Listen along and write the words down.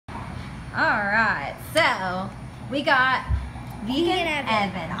Alright, so we got Vegan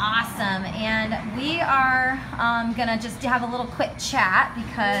Evan. Awesome. And we are gonna just have a little quick chat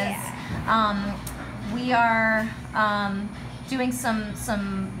because we are doing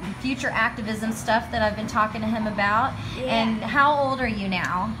some future activism stuff that I've been talking to him about. And how old are you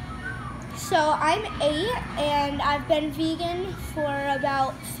now? So I'm 8 and I've been vegan for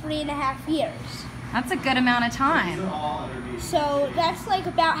about 3.5 years. That's a good amount of time. So that's like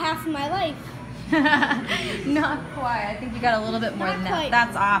about half of my life. Not quite. I think you got a little bit more than that.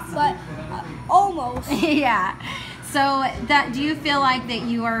 That's awesome. But almost. Yeah. So do you feel like that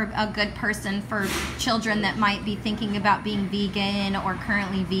you are a good person for children that might be thinking about being vegan or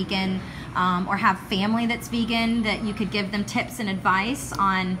currently vegan, or have family that's vegan, that you could give them tips and advice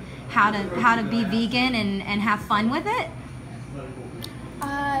on how to be vegan and have fun with it?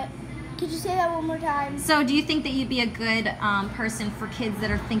 Could you say that one more time? So do you think that you'd be a good person for kids that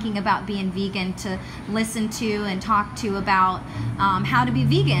are thinking about being vegan to listen to and talk to about how to be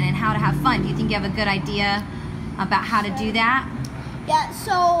vegan and how to have fun? Do you think you have a good idea about how to do that? Yeah,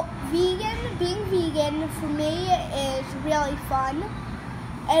 so being vegan for me is really fun.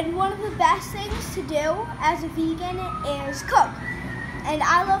 And one of the best things to do as a vegan is cook. And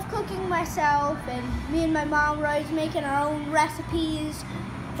I love cooking myself, and me and my mom were always making our own recipes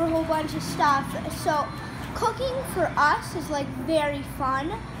for a whole bunch of stuff. So cooking for us is like very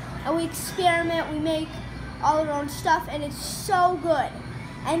fun, and we experiment, we make all our own stuff, and it's so good.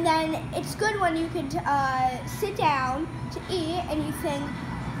 And then it's good when you can sit down to eat and you think,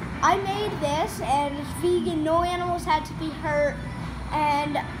 I made this and it's vegan, no animals had to be hurt,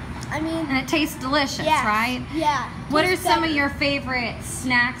 and I mean... And it tastes delicious, right? Yeah. What are some of your favorite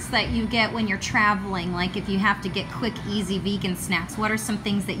snacks that you get when you're traveling? Like if you have to get quick, easy vegan snacks, what are some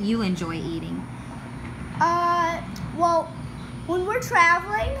things that you enjoy eating? Well, when we're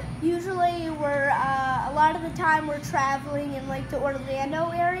traveling, usually a lot of the time we're traveling in like the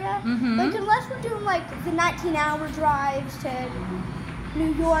Orlando area. Like unless we're doing like the 19-hour drives to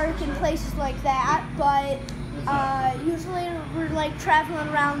New York and places like that, but usually we're like traveling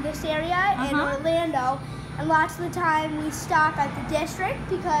around this area in Orlando, and lots of the time we stop at the district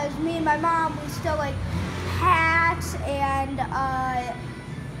because me and my mom, we still like hats and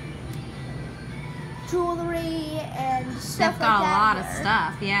jewelry and stuff like that. They've got a lot of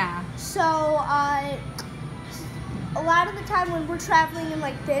stuff, yeah. So a lot of the time when we're traveling in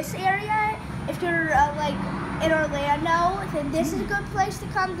like this area, if you're like in Orlando, then this is a good place to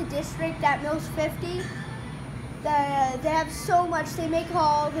come, the district at Mills 50. They have so much. They make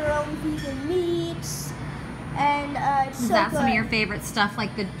all their own vegan meats, and it's so good. Is that some of your favorite stuff,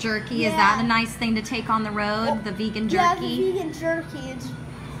 like the jerky? Is that a nice thing to take on the road, the vegan jerky? Yeah, the vegan jerky.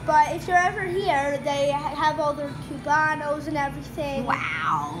 But if you're ever here, they have all their cubanos and everything.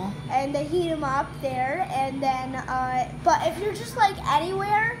 Wow. And they heat them up there, and then, but if you're just like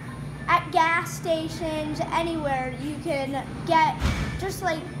anywhere, at gas stations, anywhere, you can get just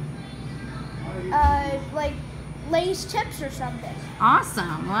like Lay's chips or something.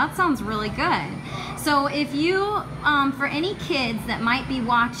 Awesome. Well, that sounds really good. So if you, for any kids that might be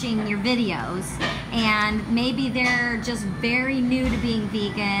watching your videos and maybe they're just very new to being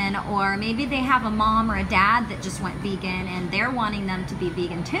vegan, or maybe they have a mom or a dad that just went vegan and they're wanting them to be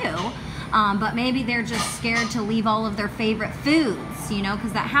vegan too, but maybe they're just scared to leave all of their favorite foods, you know,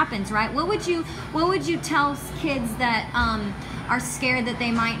 because that happens, right? What would you tell kids that are scared that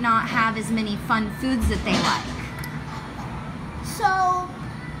they might not have as many fun foods that they like? So,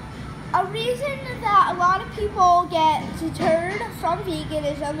 a reason that a lot of people get deterred from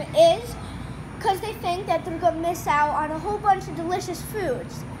veganism is because they think that they're going to miss out on a whole bunch of delicious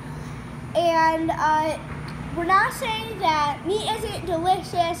foods. And we're not saying that meat isn't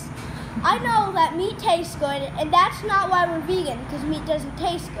delicious. I know that meat tastes good, and that's not why we're vegan, because meat doesn't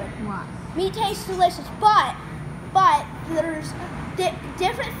taste good. Wow. Meat tastes delicious, but there's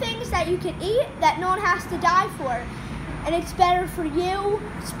different things that you can eat that no one has to die for. And it's better for you,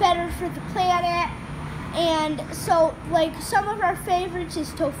 it's better for the planet. And so, like, some of our favorites is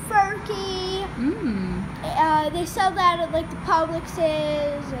tofurkey. They sell that at, like, the Publixes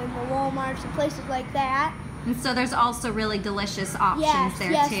and the Walmarts and places like that. And so there's also really delicious options there,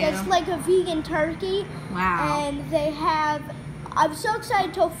 too. Yes, it's like a vegan turkey. Wow. And they have, I'm so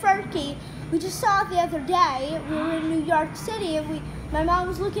excited, tofurkey. We just saw it the other day. We were in New York City, and my mom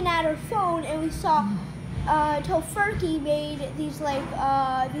was looking at her phone, and we saw tofurkey made these like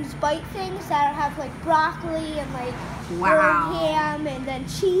these bite things that have like broccoli and like grilled ham, and then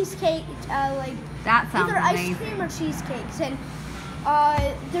cheesecake, like that sounds either amazing. Ice cream or cheesecakes, and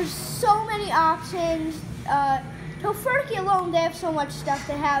there's so many options. Tofurkey alone, they have so much stuff.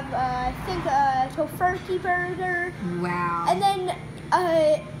 They have, I think, Tofurkey burger. Wow. And then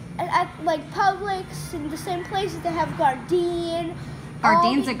at like Publix and the same places, they have Gardein.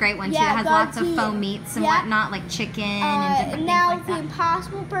 Gardein's a great one too. Yeah, It has lots of Gardein. faux meats and Yeah. whatnot, like chicken and different And now things the like that.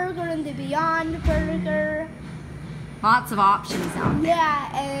 Impossible Burger and the Beyond Burger. Lots of options out there.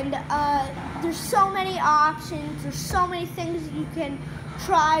 Yeah, and there's so many options. There's so many things that you can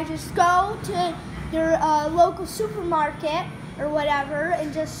try. Just go to your local supermarket or whatever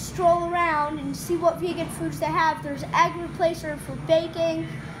and just stroll around and see what vegan foods they have. There's egg replacer for baking,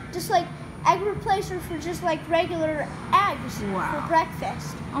 just like egg replacer for just like regular eggs Wow. for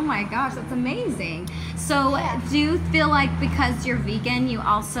breakfast. Oh my gosh, that's amazing. So Yeah. do you feel like because you're vegan, you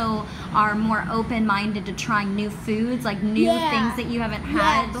also are more open-minded to trying new foods, like new Yeah. things that you haven't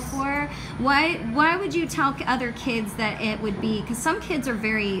had Yes. before? Why would you tell other kids that it would be, because some kids are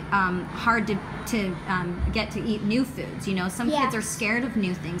very hard to get to eat new foods, you know, some Yeah. kids are scared of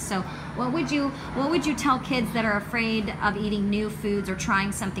new things. So what would you tell kids that are afraid of eating new foods or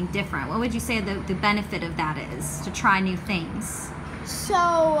trying something different? What would you say the benefit of that is, to try new things?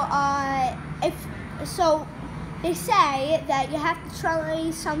 So they say that you have to try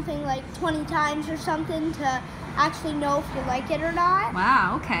something like 20 times or something to actually know if you like it or not.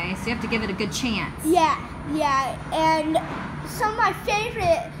 Wow, okay. So you have to give it a good chance. Yeah. And some of my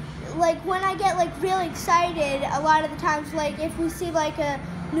favorite, like when I get like really excited, a lot of the times, like if we see like a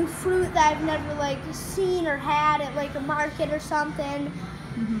new fruit that I've never like seen or had at like a market or something.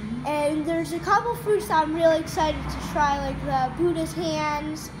 Mm-hmm. And there's a couple fruits that I'm really excited to try, like the Buddha's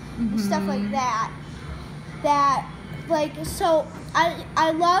hands and stuff like that. So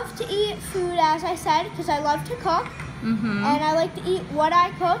I love to eat food, as I said, because I love to cook. Mm-hmm. And I like to eat what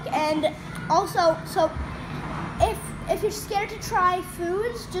I cook. And also, so if you're scared to try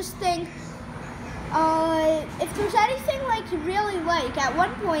foods, just think, if there's anything like you really like, at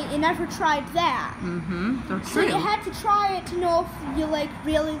one point you never tried that. Mm-hmm. That's So true. you had to try it to know if you like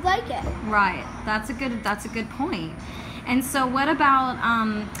really like it. Right. That's a good point. And so what about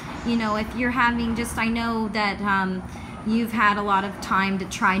you know, if you're having I know that you've had a lot of time to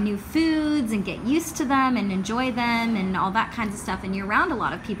try new foods and get used to them and enjoy them and all that kinds of stuff, and you're around a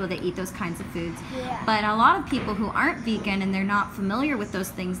lot of people that eat those kinds of foods. Yeah. But a lot of people who aren't vegan and they're not familiar with those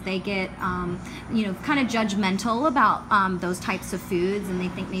things, they get you know, kind of judgmental about those types of foods, and they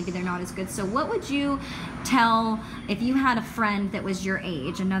think maybe they're not as good. So what would you tell if you had a friend that was your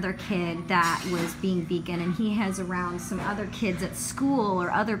age, another kid that was being vegan, and he has around some other kids at school or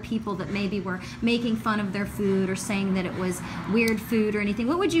other people that maybe were making fun of their food or saying that it was weird food or anything?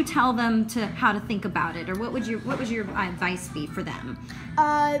 What would you tell them how to think about it, or what would your advice be for them?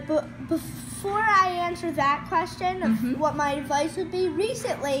 But before I answer that question of what my advice would be,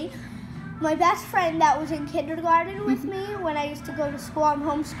 recently, my best friend that was in kindergarten with me when I used to go to school, I'm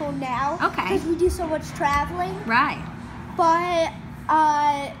homeschooled now. Okay. Because we do so much traveling. Right. But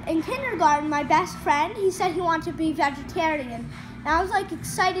in kindergarten, my best friend, he said he wanted to be vegetarian. And I was like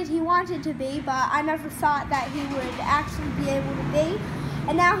excited he wanted to be, but I never thought that he would actually be able to be.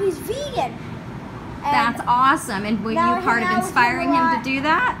 And now he's vegan. And That's awesome. And were you now I part hang of out with inspiring him a him lot. to do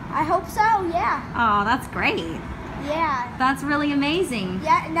that? I hope so, yeah. Oh, that's great. Yeah. That's really amazing.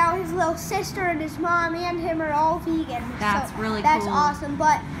 Yeah, and now his little sister and his mom and him are all vegan. That's really That's cool. awesome.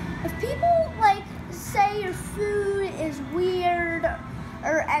 But if people like say your food is weird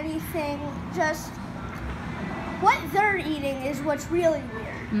or anything, just what they're eating is what's really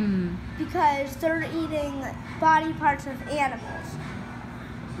weird. Because they're eating body parts of animals.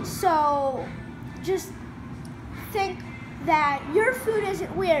 So just think that your food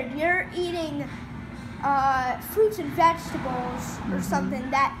isn't weird. You're eating fruits and vegetables or something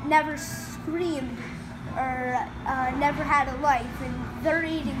that never screamed or never had a life, and they're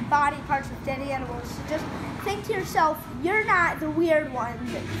eating body parts of dead animals. So just think to yourself, you're not the weird one,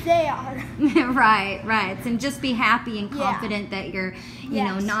 they are. Right. And just be happy and Yeah. confident that you're, you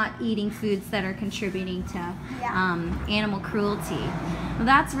know, Yes. not eating foods that are contributing to Yeah. animal cruelty. Well,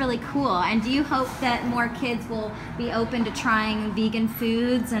 that's really cool. And do you hope that more kids will be open to trying vegan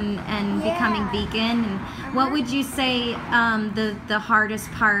foods and becoming Yeah. vegan? And what would you say the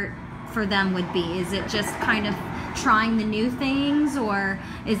hardest part for them would be? Is it just kind of trying the new things, or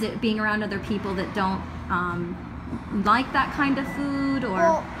is it being around other people that don't like that kind of food? Or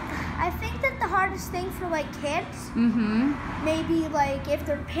Well, I think that the hardest thing for like kids, maybe like if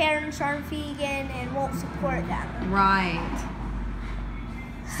their parents aren't vegan and won't support them. Right.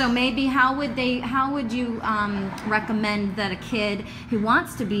 So maybe how would you recommend that a kid who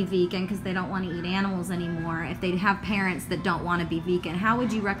wants to be vegan because they don't want to eat animals anymore, if they have parents that don't want to be vegan, how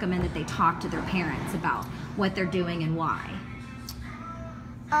would you recommend that they talk to their parents about what they're doing and why?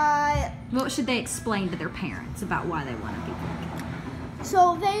 What should they explain to their parents about why they want to be vegan?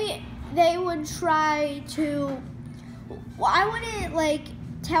 So they would try to, well, I wouldn't like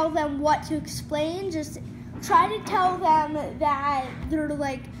tell them what to explain, just try to tell them that they're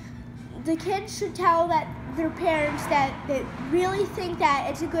like, the kids should tell that their parents that they really think that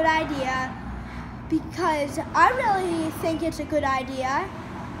it's a good idea, because I really think it's a good idea,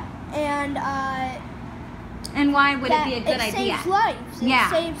 and why would it be a good idea? It saves lives. Yeah.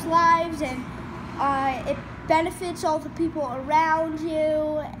 It saves lives, and it benefits all the people around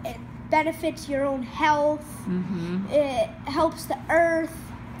you. It benefits your own health. Mm-hmm. It helps the earth,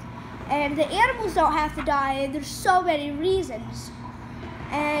 and the animals don't have to die. And there's so many reasons,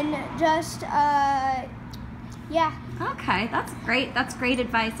 and just yeah. Okay, that's great. That's great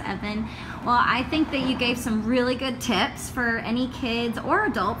advice, Evan. Well, I think that you gave some really good tips for any kids or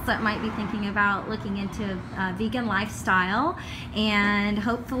adults that might be thinking about looking into vegan lifestyle, and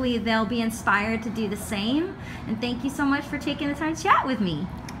hopefully they'll be inspired to do the same. And thank you so much for taking the time to chat with me.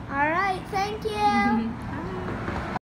 All right, thank you.